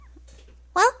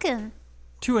welcome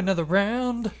to another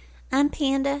round. I'm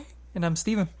Panda. And I'm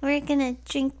Steven. We're gonna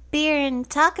drink beer and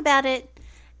talk about it,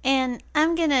 and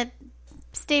I'm gonna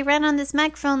stay right on this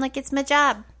microphone like it's my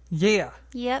job. Yeah.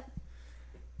 Yep.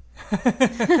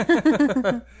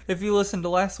 If you listened to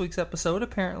last week's episode,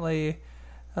 apparently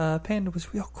Panda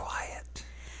was real quiet.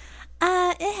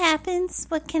 It happens.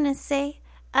 What can I say?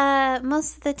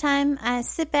 Most of the time I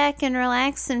sit back and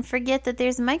relax and forget that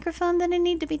there's a microphone that I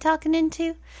need to be talking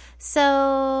into.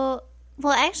 So,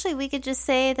 well, actually, we could just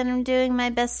say that I'm doing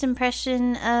my best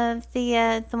impression of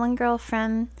the one girl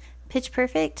from Pitch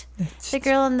Perfect. The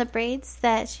girl in the braids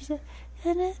that she just...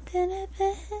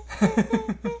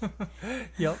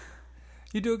 Yep.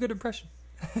 You do a good impression.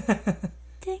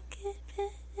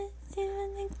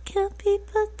 Kill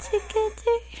people together.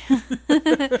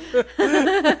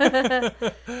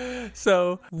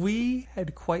 So, we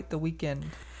had quite the weekend.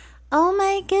 Oh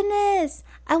my goodness.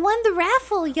 I won the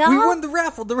raffle, y'all. We won the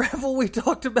raffle we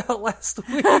talked about last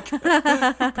week.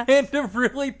 Panda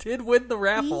really did win the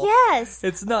raffle. Yes.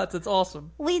 It's nuts. It's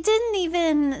awesome. We didn't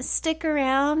even stick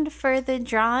around for the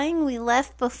drawing. We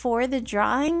left before the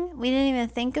drawing. We didn't even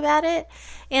think about it.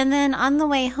 And then on the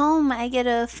way home, I get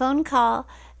a phone call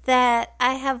that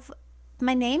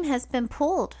my name has been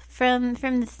pulled from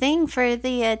the thing for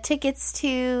the tickets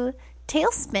to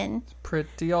Tailspin.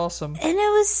 Pretty awesome. And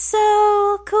it was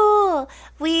so cool.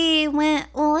 We went,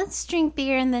 well, let's drink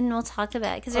beer and then we'll talk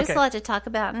about it because there's a lot to talk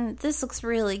about and this looks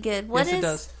really good. Yes, it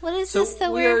does. What is this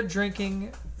that we are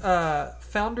drinking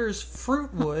Founders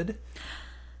Frootwood,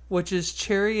 which is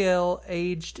cherry ale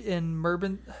aged in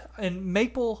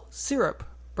maple syrup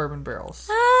bourbon barrels.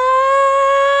 Oh!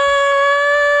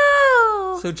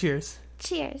 So cheers.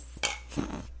 Cheers.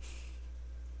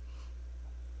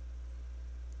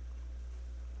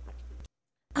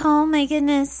 Oh my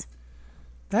goodness.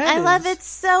 I love it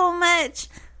so much.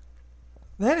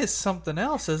 That is something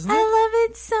else, isn't it? I love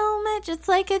it so much. It's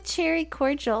like a cherry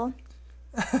cordial.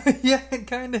 Yeah, it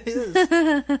kind of is.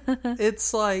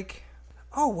 It's like,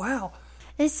 oh wow.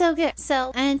 It's so good.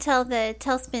 So I'm going to tell the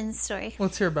Tailspin story.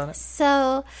 Let's hear about it.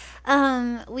 So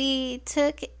we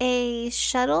took a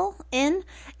shuttle in,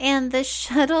 and the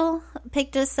shuttle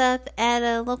picked us up at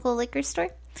a local liquor store,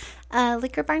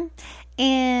 liquor barn.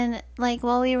 And like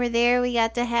while we were there, we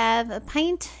got to have a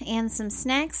pint and some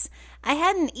snacks. I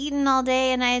hadn't eaten all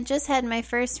day, and I had just had my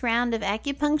first round of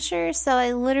acupuncture, so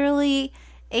I literally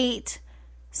ate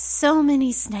so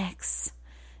many snacks.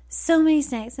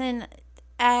 And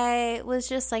I was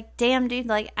just like, damn, dude,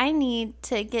 like, I need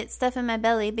to get stuff in my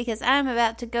belly because I'm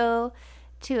about to go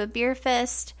to a beer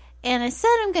fest. And I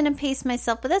said I'm going to pace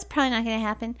myself, but that's probably not going to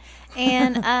happen.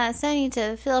 And so I need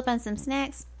to fill up on some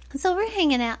snacks. So we're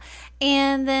hanging out.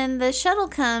 And then the shuttle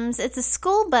comes. It's a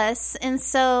school bus. And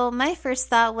so my first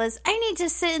thought was, I need to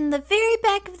sit in the very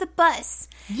back of the bus.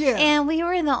 Yeah. And we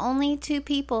were the only two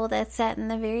people that sat in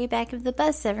the very back of the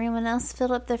bus. Everyone else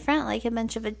filled up the front like a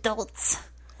bunch of adults.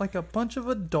 Like a bunch of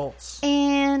adults.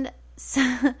 And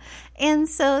so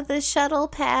the shuttle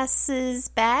passes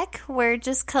back. We're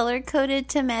just color-coded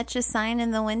to match a sign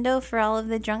in the window for all of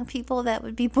the drunk people that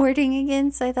would be boarding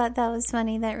again. So I thought that was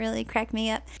funny. That really cracked me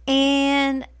up.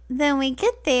 And then we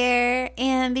get there,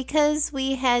 and because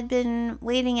we had been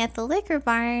waiting at the liquor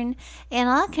barn and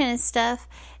all that kind of stuff,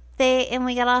 and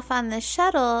we got off on the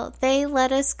shuttle, they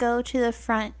let us go to the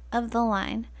front of the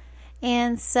line.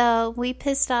 And so we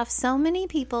pissed off so many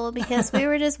people because we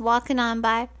were just walking on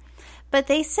by. But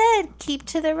they said, keep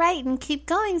to the right and keep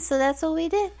going. So that's what we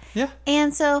did. Yeah.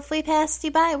 And so if we passed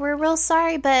you by, we're real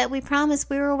sorry. But we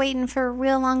promised we were waiting for a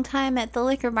real long time at the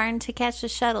liquor barn to catch the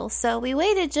shuttle. So we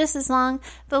waited just as long.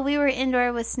 But we were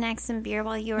indoor with snacks and beer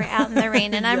while you were out in the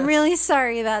rain. And I'm really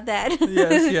sorry about that.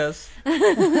 Yes.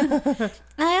 I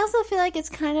also feel like it's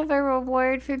kind of a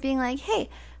reward for being like, hey,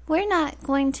 we're not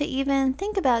going to even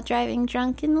think about driving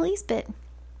drunk in the least bit.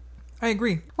 I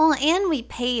agree. Well, and we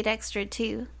paid extra,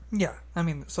 too. Yeah, I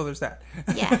mean, so there's that.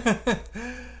 Yeah.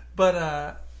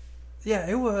 But, yeah,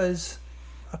 it was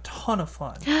a ton of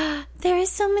fun. There were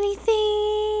so many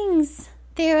things.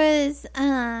 There was,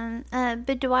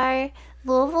 Boudoir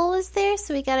Louisville was there,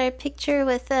 so we got our picture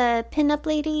with a pinup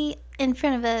lady in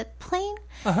front of a plane.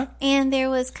 Uh-huh. And there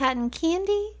was cotton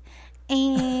candy.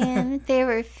 And there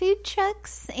were food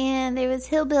trucks, and there was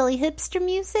hillbilly hipster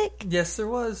music. Yes, there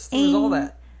was. There was all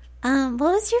that. What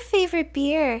was your favorite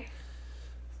beer?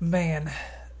 Man,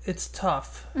 it's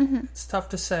tough. Mm-hmm. It's tough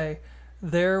to say.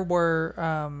 There was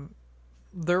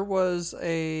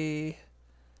a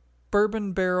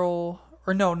bourbon barrel,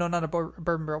 or no, not a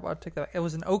bourbon barrel. I'll take that back. It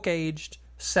was an oak aged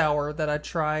sour that I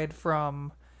tried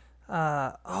from.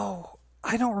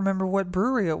 I don't remember what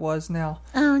brewery it was now.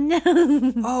 Oh no!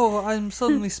 Oh, I'm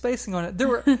suddenly spacing on it.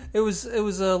 It was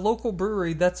a local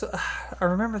brewery. I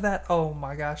remember that. Oh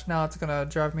my gosh! Now it's gonna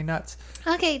drive me nuts.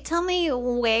 Okay, tell me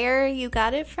where you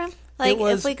got it from. Like,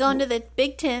 if we go into the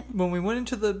big tent. When we went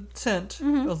into the tent,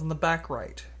 it was in the back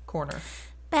right corner.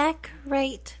 Back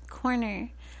right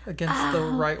corner. Against the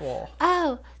right wall.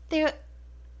 Oh, there.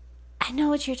 I know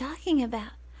what you're talking about.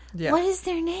 Yeah. What is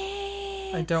their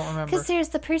name? I don't remember. Because there's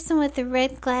the person with the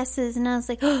red glasses, and I was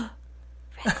like, oh,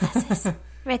 red glasses.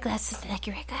 Red glasses, like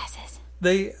your red glasses.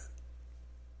 In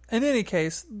any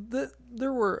case,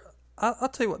 there were, I'll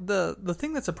tell you what, the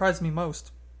thing that surprised me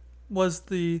most was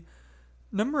the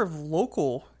number of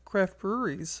local craft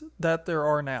breweries that there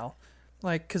are now.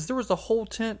 Like, because there was a whole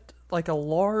tent, like a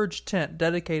large tent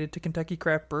dedicated to Kentucky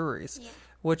craft breweries. Yeah.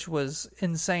 Which was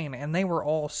insane, and they were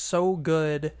all so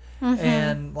good,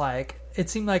 and like it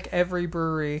seemed like every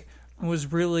brewery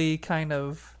was really kind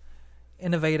of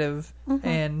innovative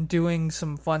and doing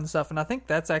some fun stuff. And I think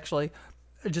that's actually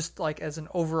just like as an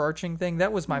overarching thing,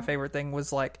 that was my favorite thing.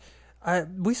 Was like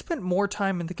we spent more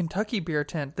time in the Kentucky beer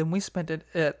tent than we spent it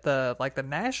at the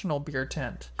national beer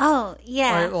tent. Oh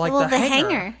yeah, like well the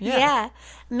hangar. Yeah,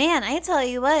 man, I tell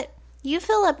you what. You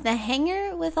fill up the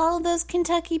hangar with all of those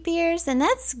Kentucky beers, and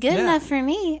that's good enough for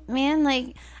me, man.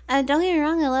 Like, don't get me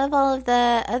wrong, I love all of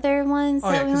the other ones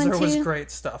that we went to. there was great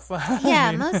stuff.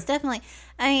 Yeah, most definitely.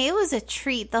 I mean, it was a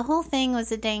treat. The whole thing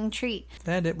was a dang treat.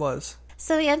 And it was.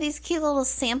 So we have these cute little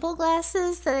sample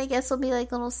glasses that I guess will be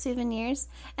like little souvenirs.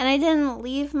 And I didn't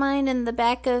leave mine in the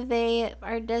back of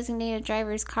our designated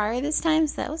driver's car this time,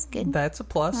 so that was good. That's a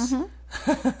plus.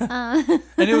 And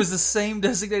it was the same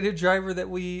designated driver that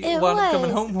we wound up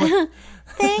coming home with.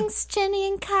 Thanks, Jenny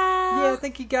and Kyle. Yeah,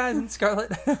 thank you guys and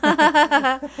Scarlett.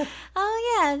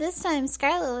 Oh yeah, this time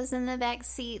Scarlett was in the back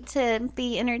seat to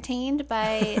be entertained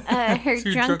by her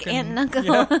drunk Aunt and Uncle.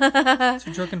 Yeah.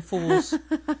 Two drunken fools. She's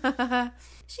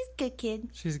a good kid.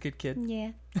 She's a good kid.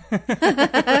 Yeah.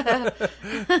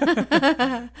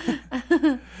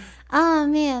 Oh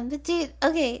man, but dude,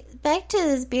 okay, back to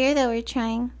this beer that we're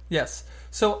trying. Yes.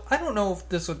 So I don't know if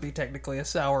this would be technically a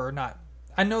sour or not.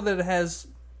 I know that it has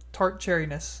tart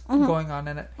cherryness going on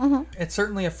in it. It's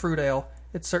certainly a fruit ale.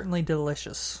 It's certainly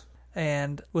delicious.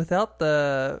 And without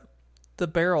the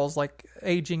barrels, like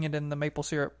aging it in the maple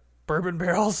syrup bourbon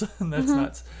barrels, that's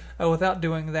nuts. Without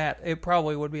doing that, it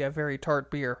probably would be a very tart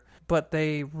beer. But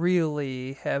they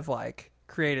really have like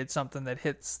created something that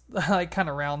hits, like kind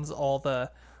of rounds all the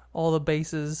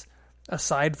bases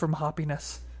aside from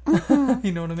hoppiness.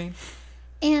 You know what I mean?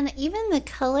 And even the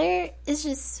color is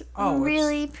just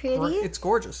really pretty. It's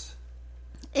gorgeous.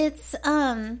 It's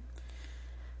would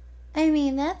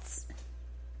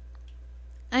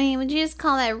you just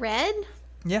call that red?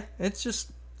 Yeah, it's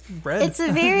just red. It's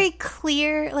a very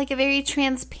clear, like a very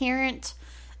transparent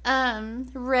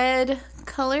red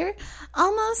color.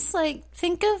 Almost like,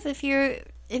 think of if you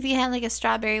had like a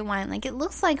strawberry wine. Like, it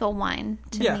looks like a wine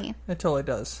to me. Yeah, it totally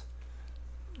does.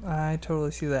 I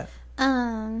totally see that.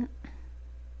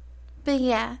 But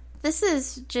yeah, this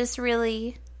is just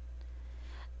really,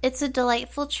 it's a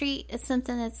delightful treat. It's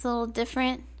something that's a little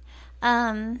different.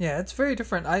 Yeah, it's very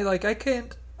different. I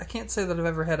can't say that I've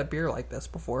ever had a beer like this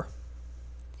before.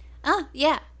 Oh,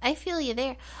 yeah, I feel you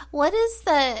there. What is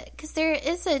because there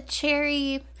is a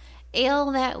cherry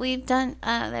ale that we've done,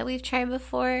 that we've tried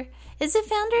before. Is it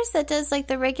Founders that does like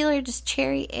the regular just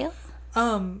cherry ale?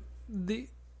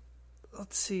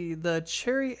 Let's see, the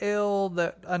cherry ale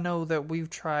that I know that we've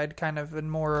tried kind of in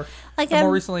more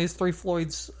recently is Three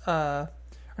Floyds, or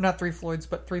not Three Floyds,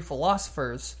 but Three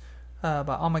Philosophers by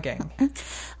Ommegang.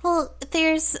 Well,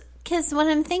 because what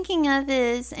I'm thinking of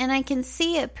is, and I can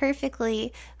see it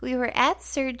perfectly, we were at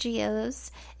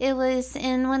Sergio's. It was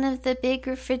in one of the big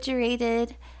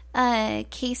refrigerated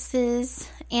cases,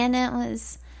 and it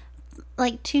was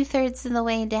like 2/3 of the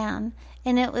way down.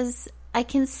 And it was, I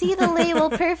can see the label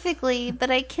perfectly,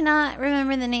 but I cannot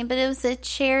remember the name. But it was a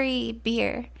cherry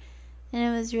beer, and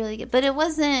it was really good. But it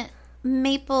wasn't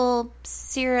maple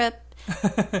syrup,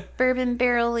 bourbon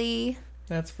barrel-y.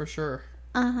 That's for sure.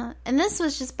 And this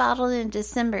was just bottled in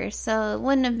December, so it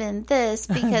wouldn't have been this,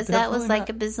 because that was like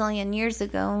a bazillion years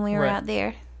ago when we were out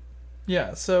there.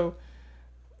 Yeah, so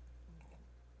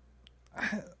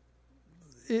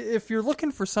if you're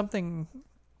looking for something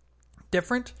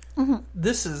different,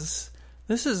 this is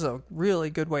a really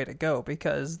good way to go,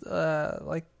 because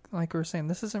like we were saying,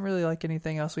 this isn't really like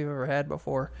anything else we've ever had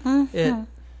before.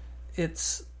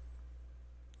 It's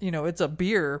it's a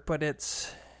beer, but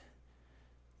it's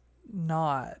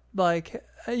not like,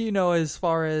 as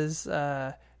far as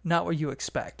not what you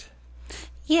expect.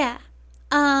 Yeah.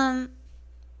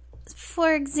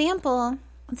 for example,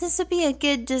 this would be a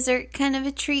good dessert kind of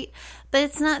a treat, but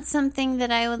it's not something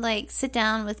that I would like sit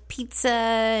down with pizza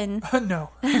and No.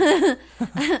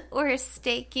 or a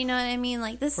steak. You know what I mean?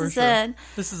 Like this is a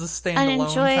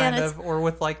standalone kind of, or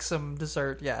with like some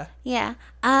dessert. Yeah. Yeah.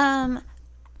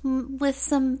 With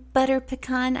some butter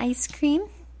pecan ice cream.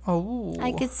 Oh.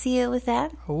 I could see it with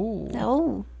that.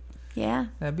 Oh. Yeah.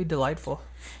 That'd be delightful.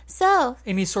 So.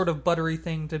 Any sort of buttery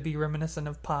thing to be reminiscent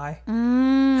of pie.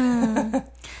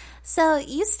 So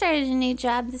you started a new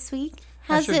job this week.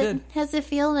 How's it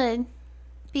feel to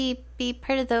be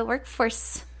part of the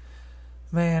workforce?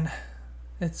 Man,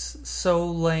 it's so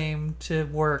lame to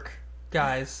work,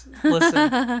 guys.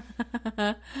 Listen.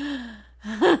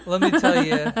 Let me tell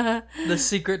you the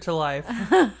secret to life.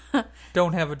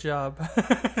 Don't have a job.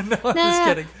 No, I'm just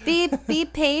kidding. Be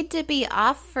paid to be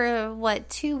off for what,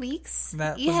 2 weeks?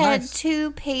 You had nice.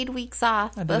 2 paid weeks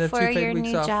off before your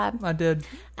new job. I did.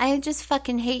 I just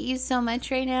fucking hate you so much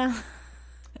right now.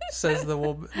 Says the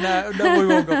woman. No, we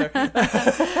won't go there.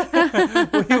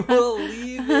 We will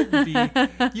leave it be.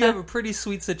 You have a pretty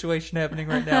sweet situation happening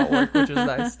right now at work, which is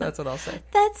nice. That's what I'll say.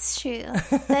 That's true.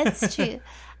 That's true.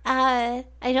 I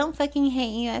don't fucking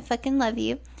hate you. I fucking love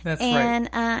you. That's and,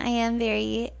 right. I am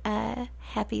very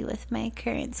happy with my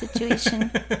current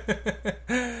situation.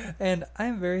 And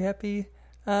I'm very happy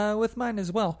with mine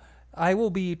as well. I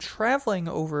will be traveling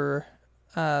over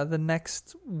the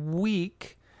next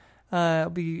week. It'll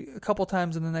be a couple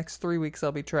times in the next 3 weeks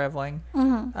I'll be traveling.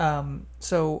 Mm-hmm.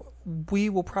 So we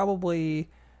will probably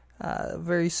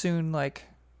very soon like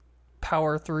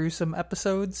power through some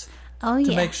episodes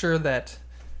to make sure that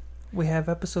we have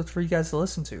episodes for you guys to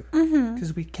listen to.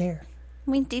 Because we care.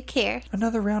 We do care.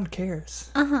 Another round cares.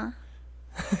 A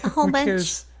whole bunch.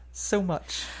 Cares so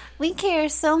much. We care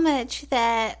so much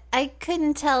that I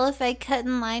couldn't tell if I cut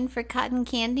in line for cotton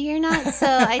candy or not. So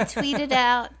I tweeted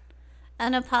out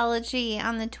an apology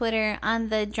on the Twitter on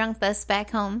the drunk bus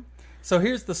back home. So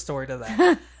here's the story to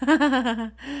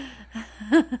that.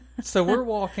 So we're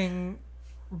walking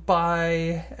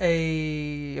by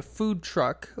a food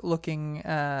truck looking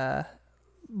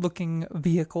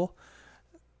vehicle.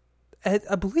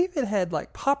 I believe it had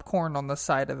like popcorn on the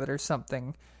side of it or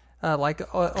something. Like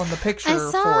on the picture. I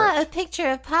saw a picture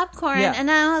of popcorn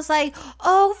and I was like,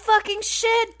 oh fucking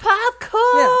shit, popcorn!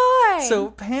 Yeah.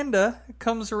 So Panda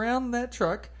comes around that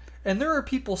truck and there are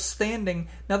people standing.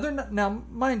 Now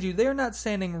mind you, they're not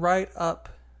standing right up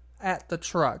at the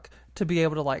truck to be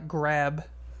able to like grab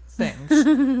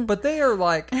things. But they are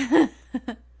like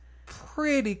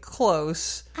pretty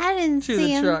close to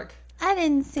the truck. I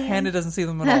didn't see Panda doesn't see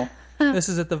them at all. This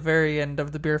is at the very end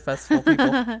of the beer festival,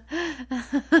 people.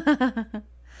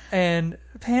 And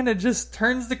Panda just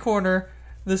turns the corner.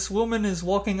 This woman is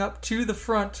walking up to the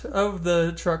front of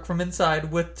the truck from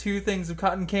inside with 2 things of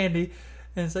cotton candy.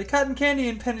 And it's like, cotton candy,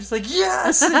 and Panda's like,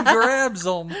 yes! And grabs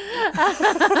them.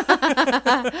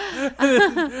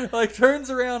 And, like,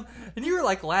 turns around, and you were,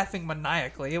 like, laughing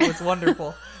maniacally. It was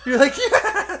wonderful. You're like,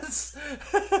 yes!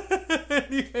 And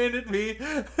you handed me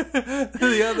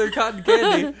the other cotton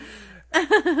candy.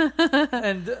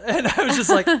 And I was just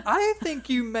like, I think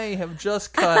you may have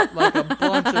just cut, like, a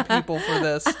bunch of people for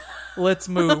this. Let's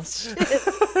move.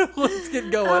 Let's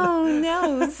get going. Oh,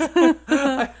 no.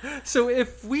 So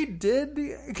if we did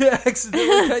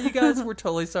accidentally cut you guys, we're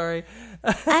totally sorry.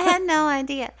 I had no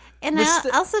idea. And I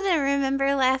also didn't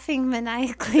remember laughing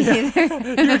maniacally either.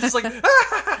 You were just like, it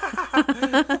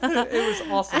was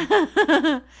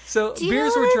awesome. So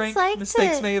beers were drank, like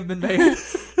mistakes may have been made.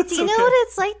 Do you know what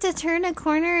it's like to turn a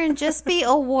corner and just be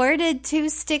awarded 2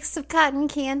 sticks of cotton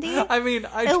candy? I mean,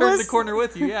 I turned the corner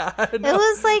with you, yeah. It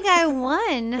was like I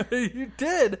won. You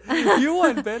did. You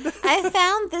won, Ben. I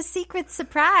found the secret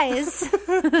surprise.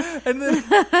 And then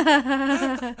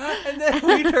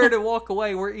we turn and walk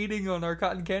away. We're eating on our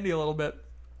cotton candy a little bit.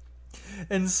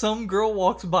 And some girl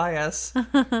walks by us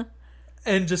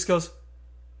and just goes,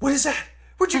 what is that?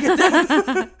 Where'd you get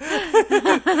that?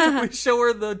 We show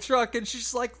her the truck and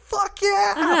she's like, fuck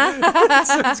yeah!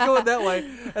 So it's going that way.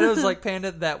 And I was like,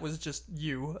 Panda, that was just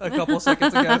you a couple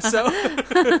seconds ago.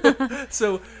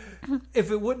 So if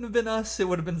it wouldn't have been us, it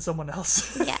would have been someone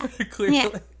else. Yeah.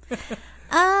 Clearly.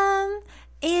 Yeah.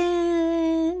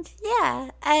 And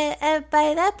yeah, I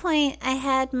by that point I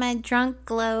had my drunk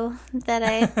glow that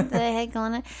I had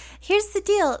going on. Here's the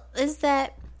deal: is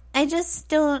that I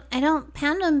don't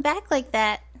pound them back like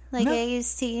that, like I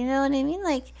used to. You know what I mean?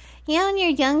 Like, you know, when you're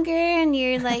younger and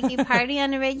you're like you party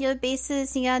on a regular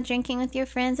basis, you go out drinking with your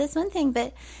friends. That's one thing,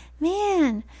 but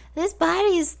man, this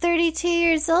body is 32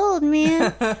 years old,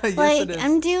 man. Yes, like it is.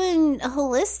 I'm doing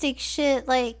holistic shit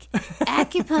like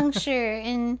acupuncture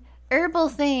and herbal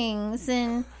things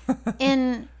and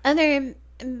other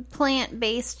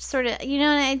plant-based sort of, and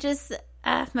I just,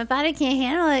 my body can't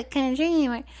handle that kind of drink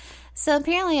anymore. So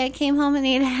apparently I came home and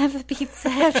ate half a pizza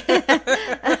after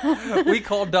that. We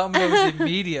called Domino's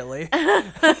immediately.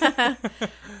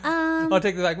 I'll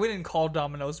take that back. We didn't call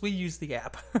Domino's. We used the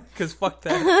app. Because fuck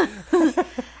that.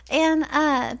 And,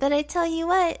 but I tell you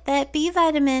what, that B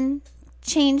vitamin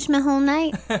changed my whole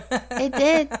night. It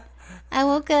did. I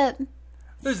woke up.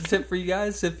 There's a tip for you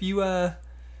guys. If you,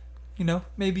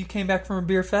 maybe you came back from a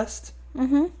beer fest.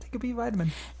 Mm-hmm. Take a B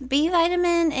vitamin. B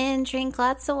vitamin and drink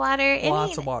lots of water. And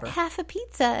eat half a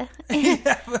pizza. And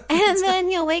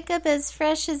then you'll wake up as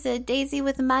fresh as a daisy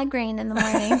with a migraine in the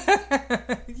morning.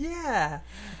 Yeah.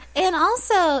 And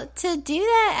also, to do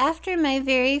that after my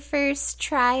very first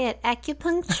try at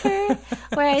acupuncture,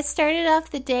 where I started off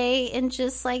the day in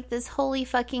just like this holy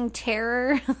fucking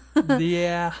terror.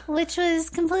 Yeah. Which was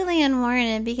completely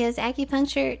unwarranted because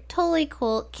acupuncture, totally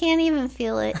cool. Can't even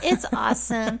feel it. It's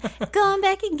awesome. Going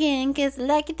back again because I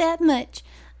like it that much.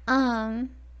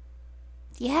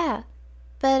 Yeah.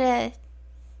 But I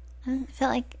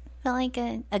felt like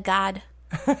a god.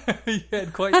 You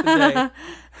had quite the day.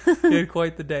 You had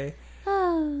quite the day.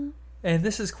 Oh. And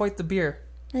this is quite the beer.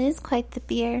 It is quite the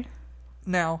beer.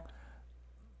 Now,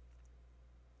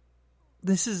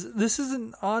 this is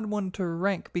an odd one to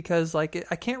rank because I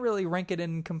can't really rank it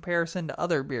in comparison to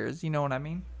other beers. You know what I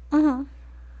mean? Mm-hmm.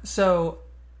 So,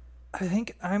 I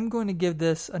think I'm going to give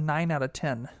this a 9 out of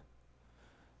 10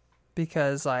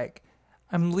 because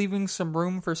I'm leaving some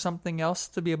room for something else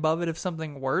to be above it if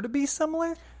something were to be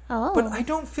similar. Oh. But I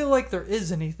don't feel like there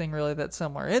is anything really that's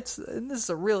similar. This is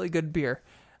a really good beer.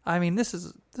 I mean, this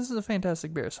is a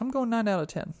fantastic beer. So I'm going 9 out of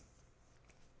 10.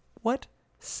 What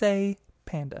say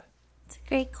Panda? It's a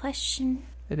great question.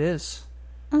 It is.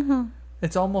 Mm-hmm.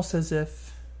 It's almost as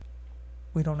if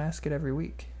we don't ask it every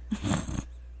week.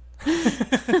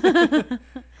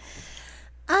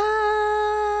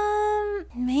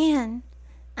 Man,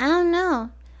 I don't know.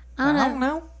 I don't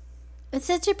know. It's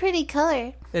such a pretty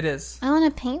color. It is. I want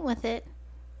to paint with it.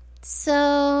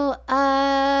 So, I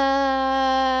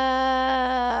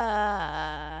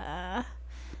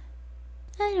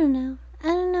don't know. I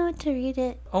don't know what to read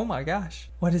it. Oh my gosh.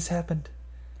 What has happened?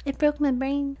 It broke my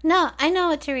brain. No, I know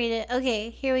what to read it. Okay,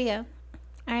 here we go.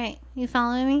 Alright, you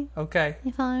following me? Okay.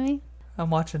 You following me? I'm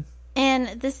watching.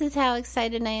 And this is how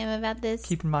excited I am about this.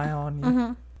 Keeping my eye on you.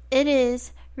 Mm-hmm. It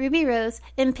is Ruby Rose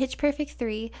in Pitch Perfect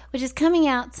 3, which is coming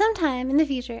out sometime in the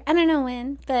future. I don't know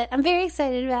when, but I'm very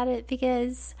excited about it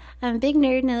because I'm a big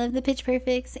nerd and I love the Pitch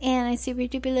Perfects and I super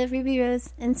duper love Ruby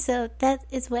Rose. And so that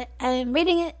is what I'm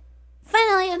rating it.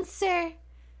 Final answer.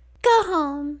 Go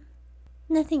home.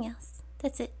 Nothing else.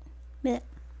 That's it. Blech.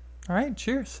 All right,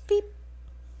 cheers. Beep.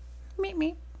 Meep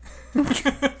meep.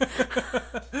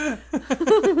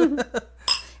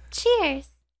 Cheers.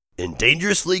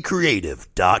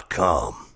 AndangerouslyCreative.com